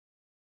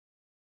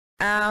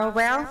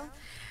Well,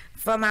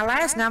 for my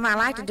last number, I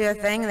like to do a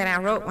thing that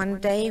I wrote one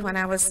day when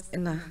I was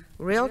in a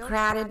real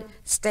crowded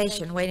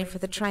station waiting for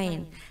the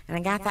train. And I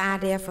got the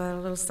idea for a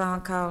little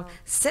song called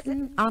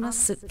Sitting on a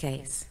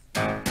Suitcase.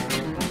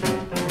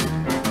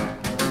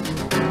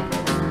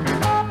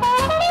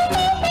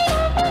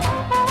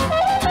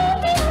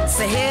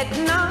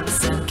 Sitting on a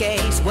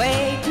suitcase,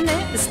 waiting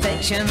at the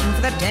station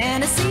for the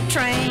Tennessee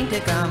train to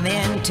come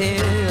in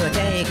to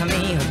take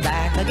me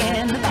back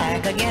again,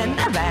 back again,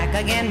 back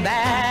again,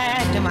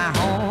 back to my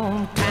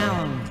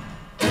hometown.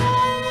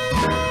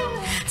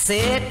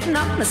 Sitting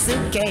on a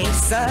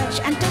suitcase, such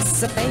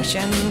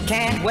anticipation,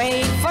 can't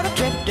wait for the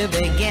trip to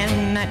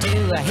begin,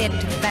 to hit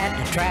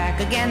that track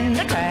again,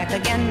 the track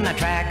again, the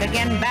track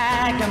again,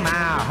 back to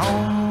my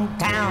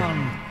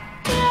hometown.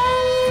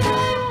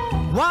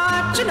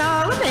 Watching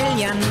all the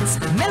millions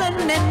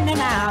milling in and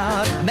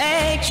out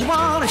makes you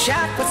want to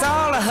shout, what's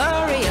all the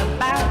hurry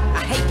about?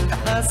 I hate the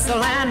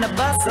hustle and the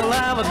bustle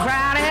of a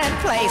crowded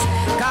place,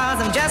 'cause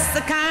I'm just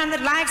the kind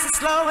that likes a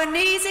slow and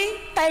easy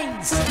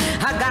pace.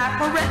 I got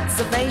my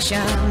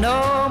reservation,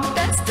 know my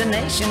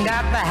destination,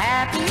 got the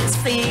happiest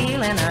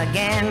feeling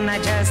again. I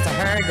just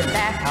heard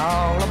that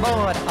all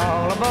aboard,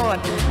 all aboard,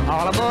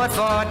 all aboard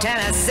for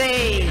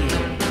Tennessee.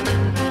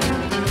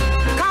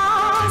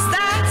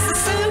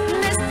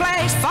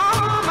 Place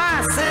for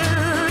my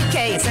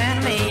suitcase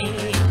and me.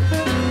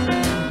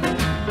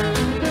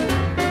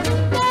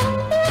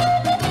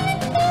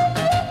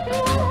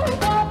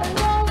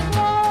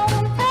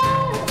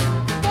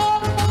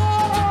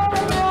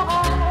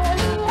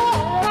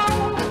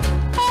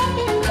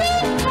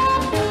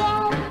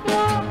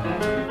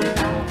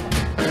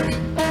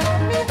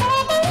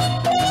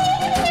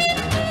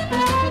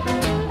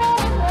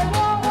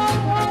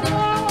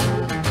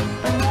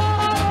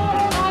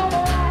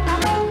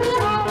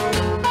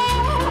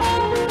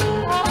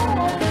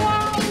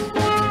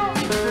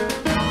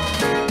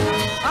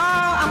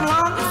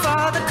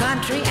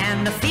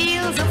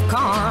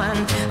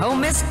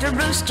 Mr.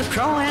 Rooster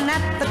crowing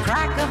at the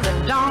crack of the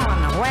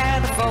dawn, where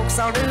the folks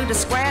all do the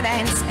square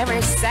dance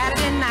every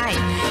Saturday night,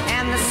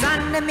 and the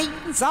Sunday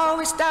meetings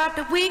always start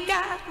the week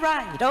out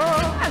right.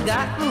 Oh, I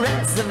got my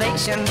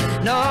reservation,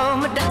 know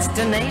my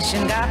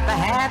destination, got the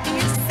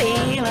happiest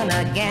feeling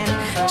again.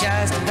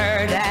 Just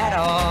heard that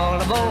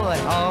all aboard,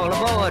 all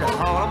aboard,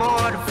 all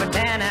aboard for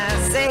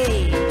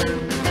Tennessee.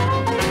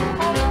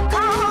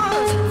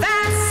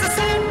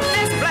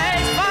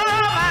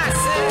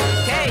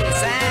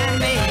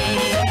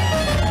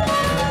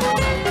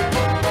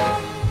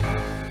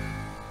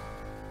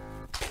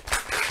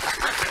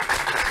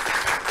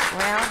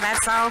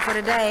 That's all for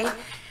today,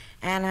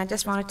 and I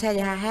just want to tell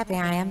you how happy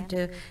I am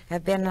to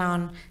have been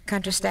on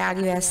Country Style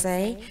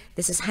U.S.A.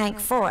 This is Hank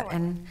Fort,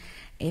 and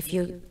if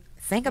you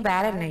think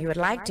about it and you would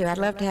like to, I'd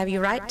love to have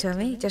you write to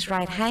me. Just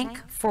write Hank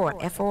Fort,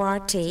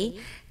 F-O-R-T,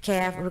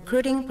 care of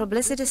Recruiting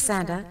Publicity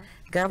Center,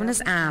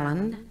 Governor's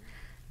Island,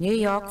 New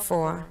York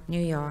 4,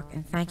 New York,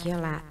 and thank you a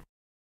lot.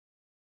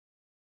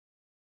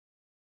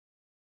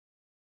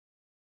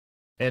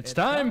 It's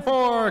time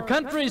for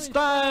Country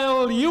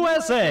Style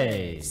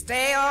USA.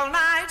 Stay all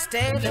night,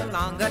 stay a little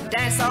longer,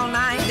 dance all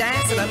night,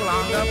 dance a little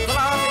longer, pull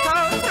off your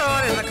coat, throw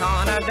it in the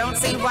corner, don't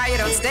see why you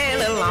don't stay a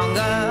little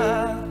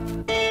longer.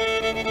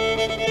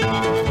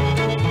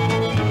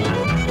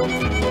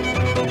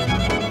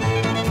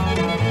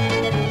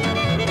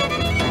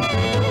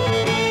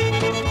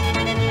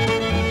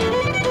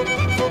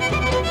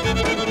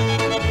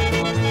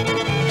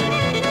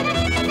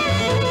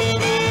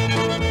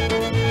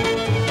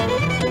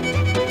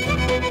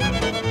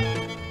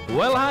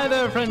 Well, hi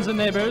there, friends and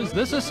neighbors.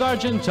 This is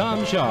Sergeant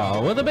Tom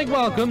Shaw with a big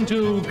welcome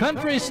to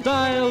Country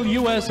Style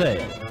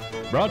USA.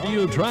 Brought to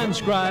you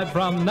transcribed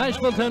from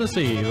Nashville,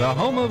 Tennessee, the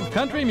home of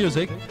country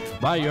music,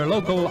 by your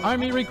local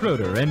Army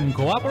recruiter in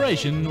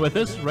cooperation with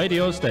this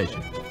radio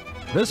station.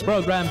 This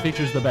program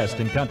features the best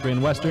in country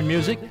and western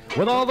music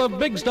with all the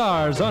big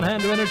stars on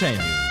hand to entertain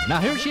you. Now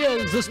here she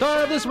is, the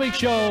star of this week's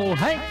show,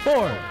 Hank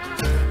Fort.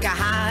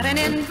 Got an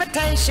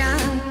invitation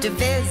to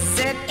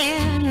visit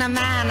in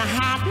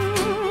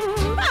Manhattan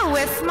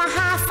with my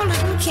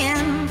highfalutin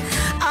kin.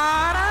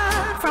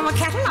 Ordered from a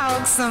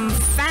catalog some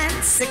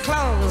fancy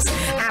clothes.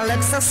 I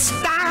look so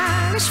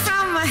stylish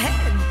from my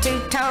head to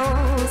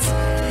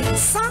toes.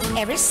 Saw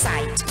every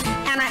sight,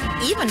 and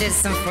I even did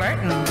some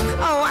flirting.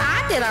 Oh,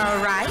 I did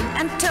all right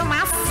until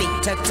my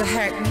feet took to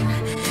hurting.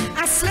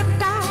 I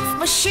slipped off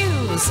my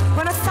shoes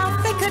when I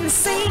thought they couldn't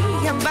see,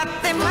 but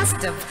they must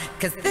have,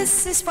 'cause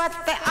this is what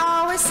they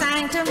always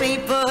sang to me.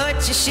 Put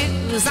your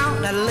shoes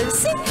on,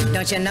 Lucy.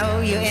 Don't you know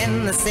you're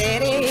in the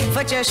city?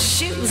 Put your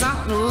shoes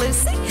on,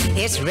 Lucy.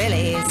 It's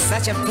really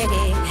such a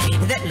pity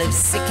that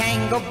Lucy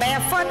can't go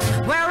barefoot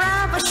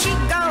wherever she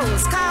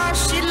goes,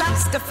 'cause she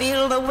loves to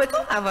feel the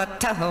wiggle of her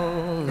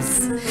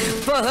toes.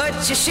 Put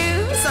your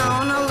shoes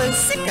on,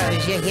 Lucy,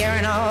 'cause you're here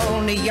in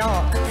old New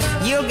York.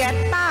 You'll get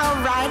by all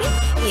righty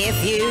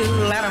if you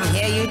let them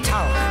hear you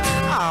talk.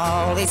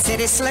 All these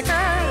city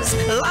slickers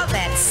love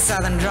that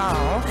southern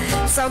drawl,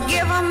 so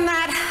give them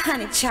that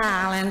honey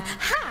child and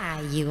hi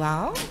you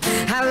all.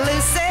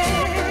 Lucy,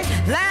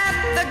 let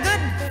the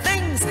good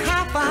things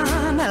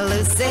happen.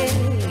 Lucy,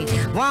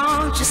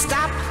 won't you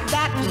stop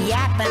that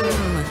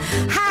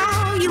yapping?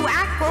 How you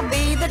act will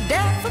be the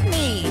death of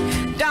me.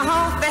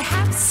 Don't they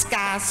have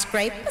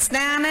skyscrapers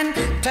down in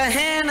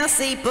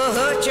Tennessee?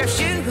 Put your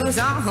shoes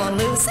on,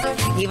 Lucy,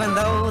 even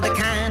though the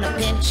kind of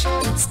pinch.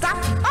 Stop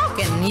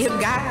walking, you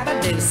gotta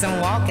do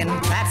some walking,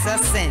 that's a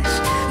cinch.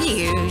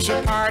 Use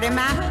your party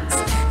manners,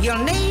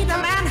 you'll need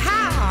them, and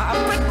how?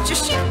 Put your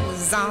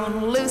shoes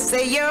on,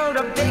 Lucy, you're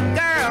a big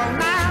girl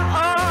now.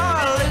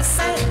 Oh,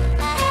 Lucy,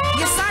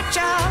 you're such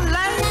a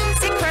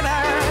lazy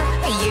critter.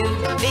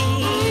 You'd be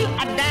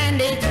a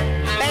dandy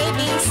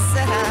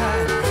babysitter.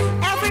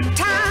 Every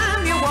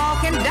time you're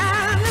walking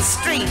down the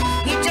street,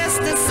 you just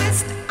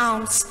insist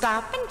on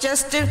stopping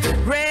just to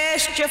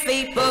rest your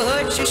feet.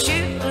 Put your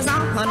shoes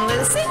on,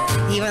 Lucy,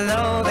 even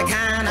though the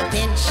kind of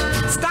pinch.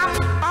 Stop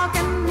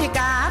walking, you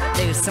gotta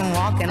do some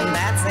walking,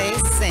 that's a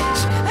cinch.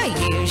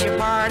 Use your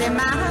party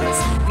manners,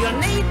 you'll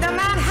need them,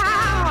 and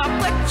how?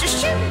 Put your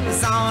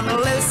shoes on,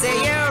 Lucy,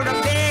 you're a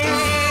big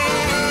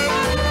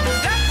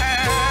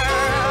girl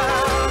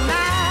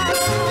now.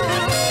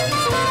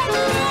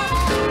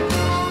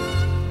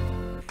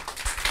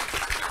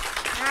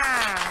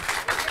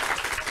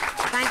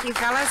 Thank you,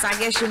 fellas. I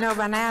guess you know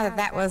by now that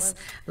that was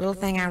a little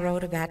thing I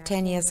wrote about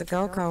 10 years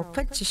ago called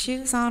Put Your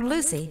Shoes on,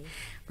 Lucy,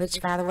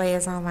 which, by the way,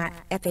 is on my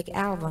epic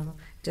album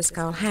just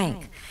called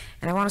Hank.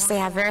 And I want to say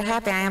how very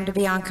happy I am to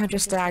be on Country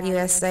Style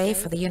USA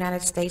for the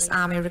United States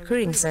Army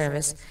Recruiting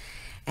Service.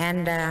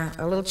 And a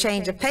little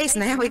change of pace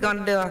now. We're going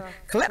to do a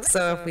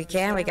calypso if we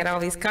can. We got all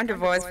these country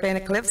boys playing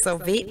a calypso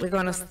beat. We're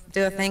going to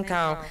do a thing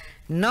called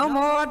No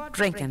More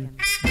Drinking.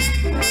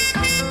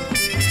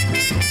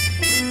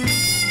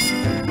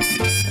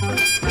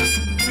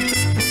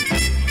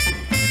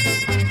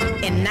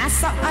 In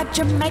Nassau or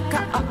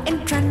Jamaica or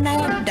in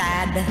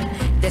Trinidad,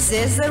 this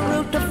is the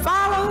route to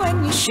follow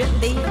and you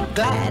should be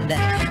glad.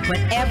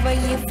 Whenever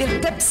you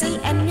feel tipsy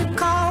and you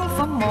call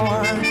for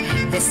more,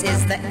 this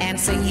is the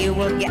answer you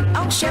will get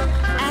on ship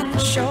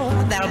and shore.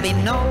 There'll be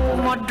no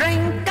more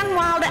drinking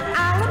while the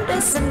island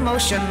is in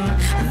motion.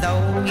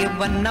 Though you've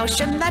a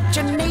notion that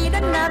you need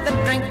another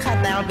drink,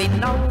 there'll be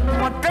no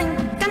more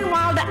drinking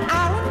while the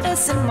island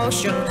is in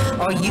motion,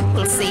 or you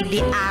will see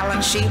the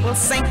island, she will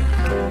sink.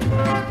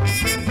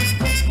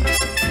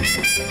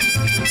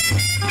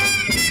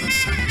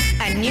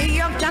 A New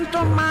York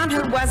gentleman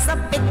who was a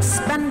big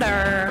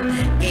spender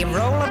gave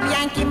roll of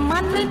Yankee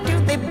money to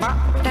the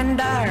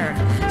bartender.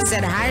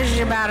 Said, how's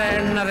you about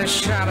another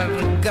shot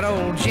of good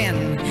old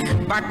gin?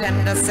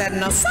 Bartender said,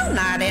 no, son,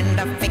 not in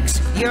the fix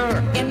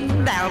you're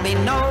in. There'll be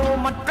no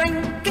more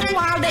drinking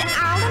while the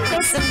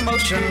island is in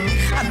motion.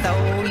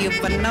 Though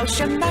you've a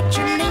notion that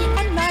you need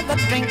another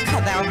drink,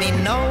 there'll be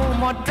no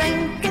more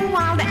drinking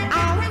while the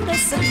island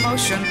is in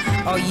motion,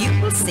 or you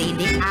will see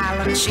the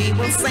island, she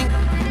will sink.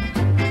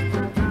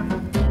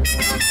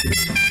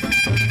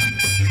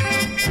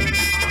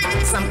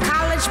 Some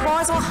college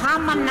boys were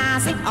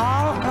harmonizing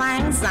all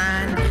lang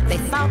syne. They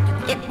thought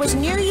it was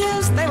New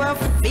Year's, they were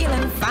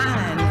feeling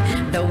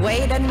fine. The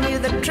waiter knew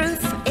the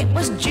truth, it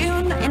was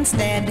June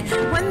instead.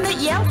 When they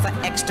yelled for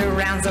extra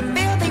rounds of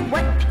beer, the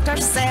waiter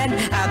said,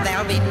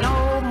 there'll be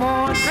no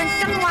more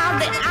drinking while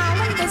the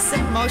island is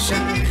in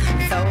motion.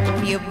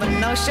 Though you've a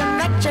notion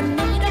that you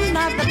need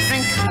another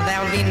drink,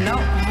 there'll be no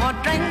more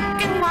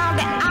drinking while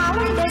the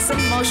island is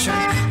in motion,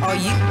 or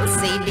you will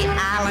see the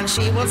island,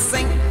 she will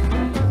sink.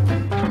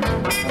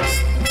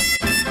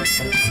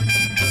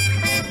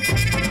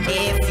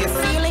 If you're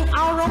feeling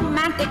all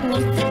romantic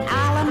neath the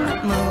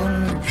island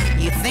moon,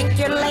 you think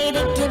your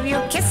lady give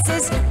you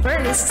kisses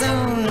pretty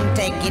soon.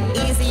 Take it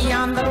easy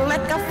on the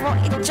liquor, for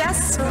it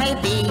just may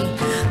be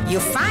you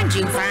find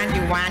you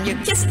wine, you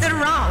kissed the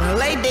wrong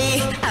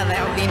lady.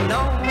 There'll be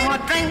no more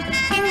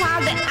drinking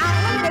while the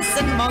island is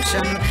in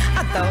motion.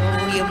 Though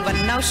you've a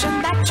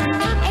notion that you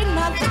need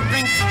another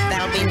drink,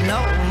 there'll be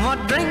no more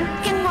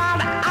drinking while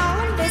the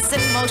island is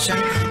in motion,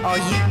 or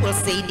you will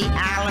see the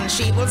island,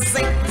 she will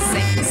sink,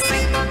 sink,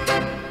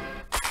 sink.